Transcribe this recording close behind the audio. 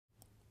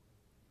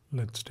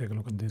Let's take a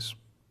look at this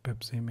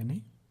Pepsi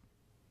Mini.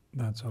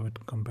 That's how it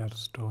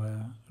compares to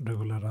a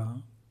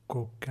regular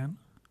Coke can.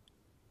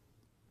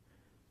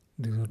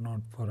 These are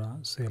not for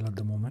sale at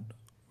the moment,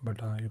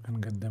 but you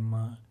can get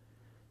them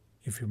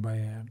if you buy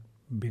a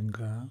big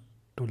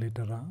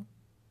 2-liter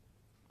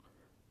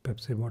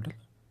Pepsi bottle.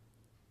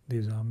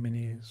 These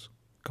minis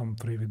come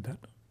free with that.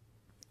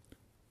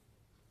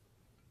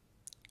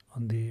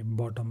 On the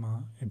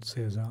bottom it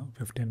says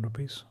 15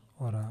 rupees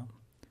or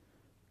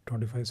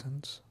 25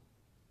 cents,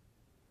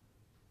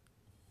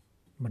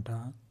 but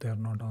they are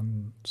not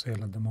on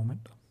sale at the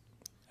moment.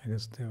 I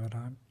guess they were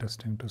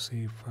testing to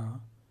see if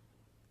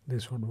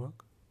this would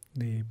work.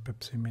 The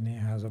Pepsi Mini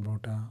has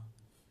about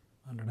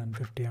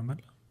 150 ml,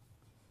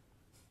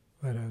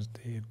 whereas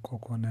the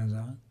Coke one has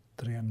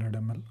 300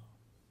 ml.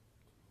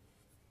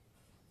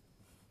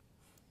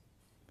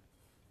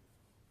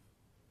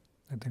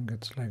 I think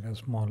it's like a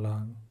small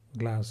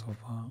glass of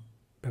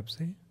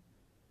Pepsi.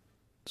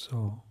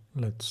 So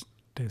let's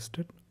taste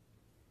it.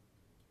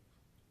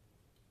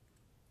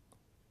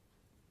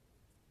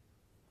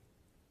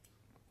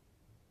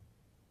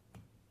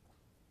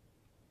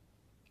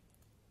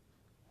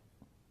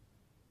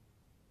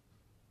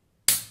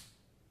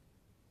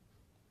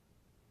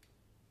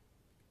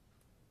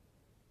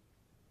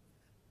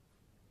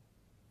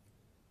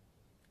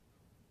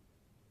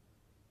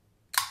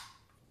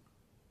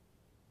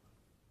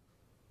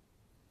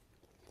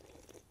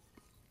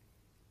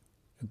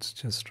 It's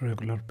just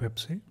regular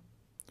Pepsi.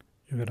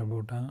 You get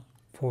about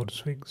 4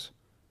 swigs.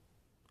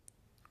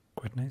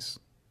 Quite nice.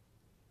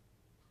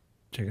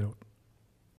 Check it out.